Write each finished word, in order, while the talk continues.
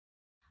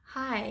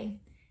Hi,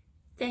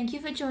 thank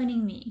you for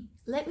joining me.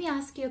 Let me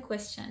ask you a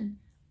question.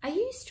 Are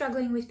you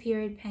struggling with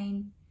period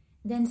pain?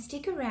 Then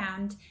stick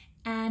around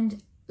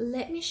and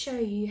let me show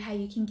you how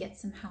you can get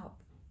some help.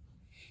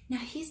 Now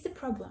here's the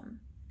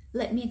problem.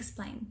 Let me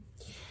explain.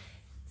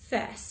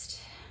 First,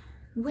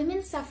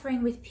 women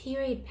suffering with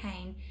period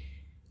pain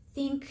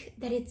think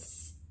that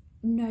it's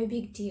no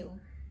big deal,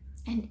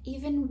 and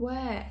even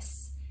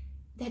worse,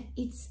 that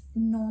it's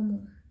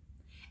normal.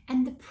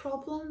 And the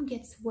problem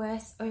gets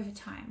worse over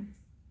time.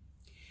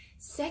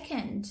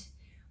 Second,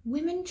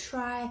 women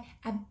try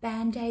a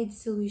band-aid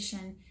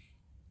solution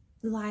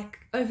like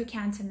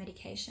over-the-counter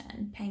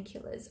medication,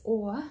 painkillers,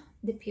 or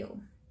the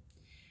pill.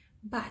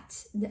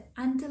 But the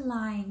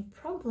underlying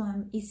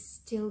problem is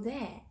still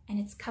there and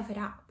it's covered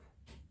up.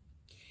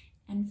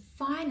 And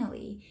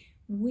finally,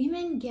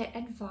 women get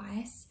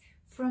advice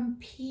from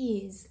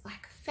peers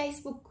like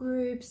Facebook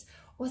groups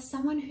or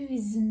someone who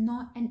is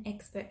not an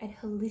expert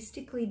at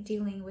holistically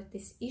dealing with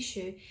this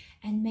issue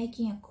and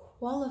making a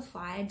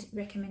qualified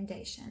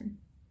recommendation.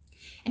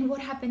 And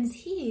what happens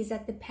here is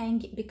that the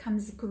pain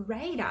becomes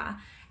greater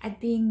at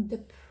being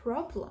the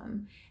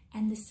problem,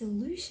 and the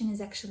solution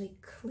is actually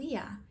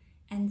clear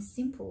and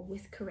simple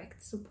with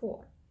correct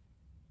support.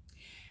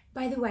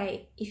 By the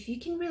way, if you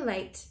can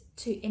relate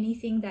to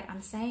anything that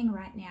I'm saying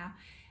right now,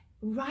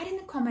 write in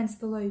the comments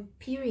below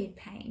period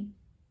pain,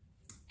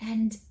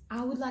 and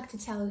I would like to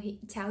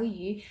tell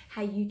you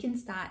how you can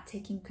start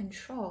taking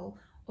control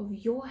of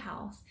your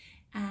health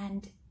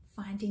and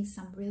finding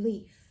some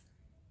relief.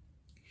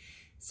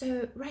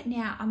 So right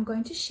now I'm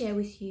going to share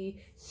with you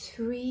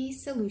 3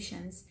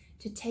 solutions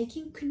to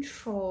taking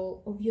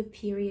control of your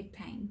period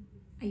pain.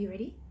 Are you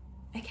ready?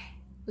 Okay,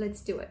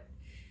 let's do it.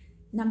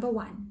 Number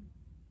 1,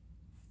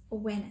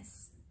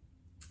 awareness.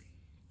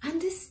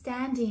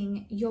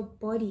 Understanding your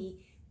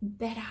body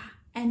better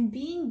and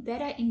being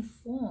better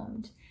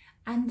informed,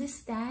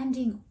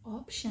 understanding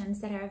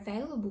options that are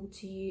available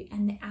to you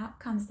and the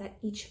outcomes that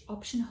each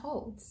option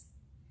holds.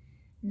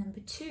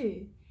 Number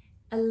 2,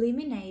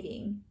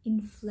 eliminating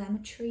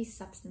inflammatory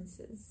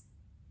substances.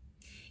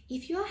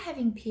 If you are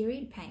having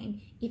period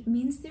pain, it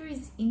means there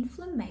is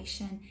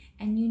inflammation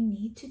and you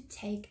need to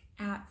take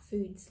out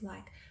foods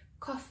like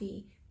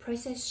coffee,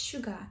 processed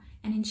sugar,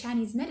 and in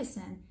Chinese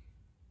medicine,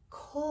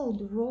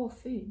 cold raw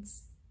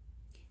foods.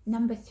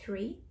 Number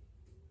 3,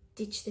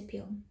 ditch the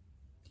pill.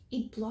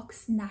 It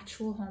blocks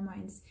natural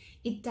hormones.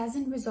 It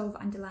doesn't resolve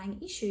underlying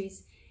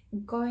issues.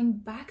 Going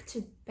back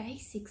to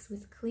basics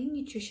with clean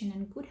nutrition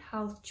and good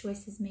health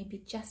choices may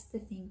be just the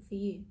thing for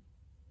you.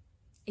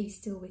 Are you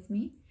still with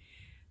me?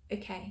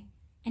 Okay,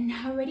 and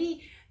I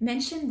already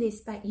mentioned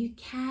this, but you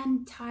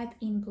can type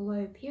in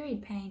below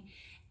period pain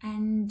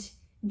and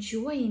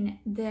join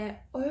the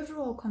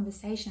overall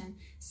conversation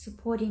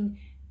supporting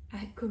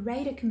a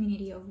greater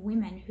community of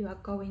women who are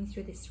going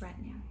through this right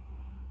now.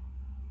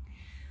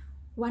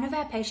 One of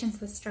our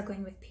patients was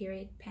struggling with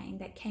period pain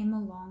that came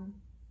along,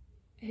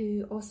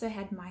 who also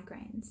had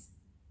migraines.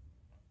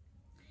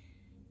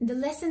 The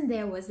lesson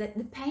there was that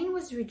the pain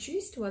was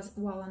reduced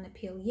while on the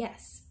pill,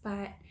 yes,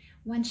 but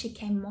once she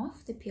came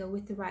off the pill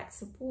with the right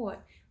support,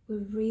 we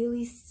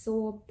really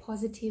saw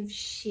positive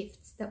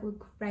shifts that were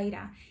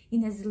greater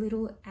in as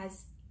little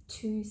as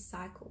 2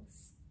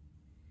 cycles.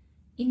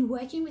 In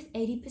working with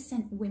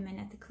 80% women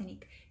at the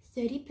clinic,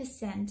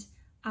 30%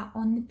 are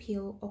on the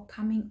pill or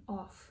coming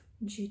off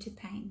due to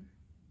pain.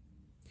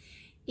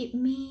 It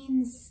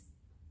means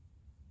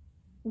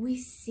we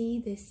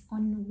see this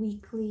on a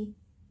weekly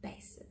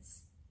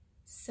basis.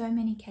 So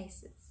many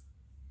cases.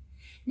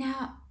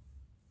 Now,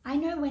 I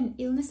know when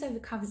illness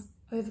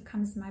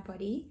overcomes my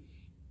body,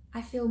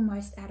 I feel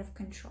most out of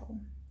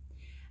control.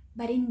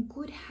 But in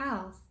good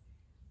health,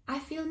 I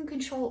feel in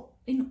control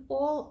in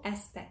all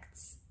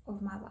aspects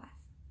of my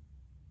life.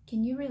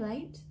 Can you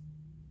relate?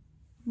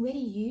 Where do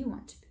you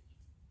want to be?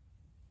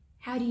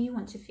 How do you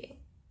want to feel?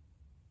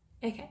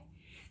 Okay.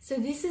 So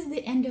this is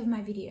the end of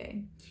my video,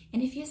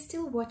 and if you're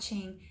still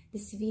watching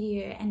this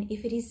video and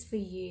if it is for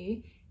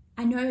you,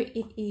 I know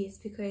it is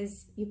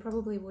because you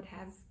probably would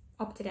have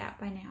opted out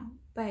by now,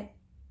 but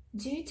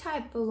do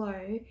type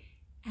below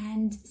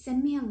and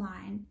send me a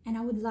line and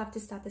I would love to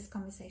start this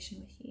conversation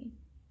with you.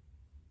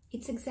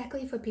 It's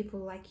exactly for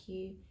people like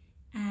you,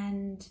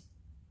 and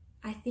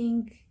I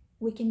think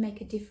we can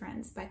make a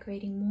difference by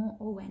creating more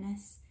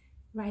awareness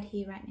right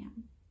here, right now.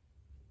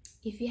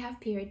 If you have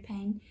period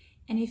pain,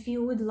 and if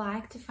you would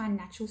like to find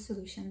natural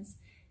solutions,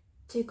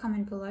 do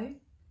comment below.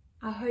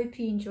 I hope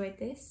you enjoyed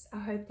this. I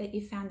hope that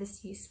you found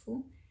this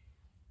useful.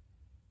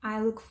 I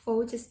look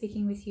forward to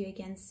speaking with you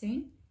again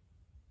soon.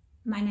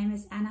 My name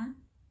is Anna.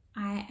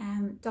 I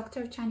am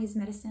Doctor of Chinese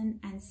Medicine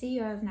and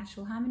CEO of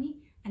Natural Harmony.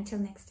 Until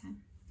next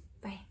time,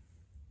 bye.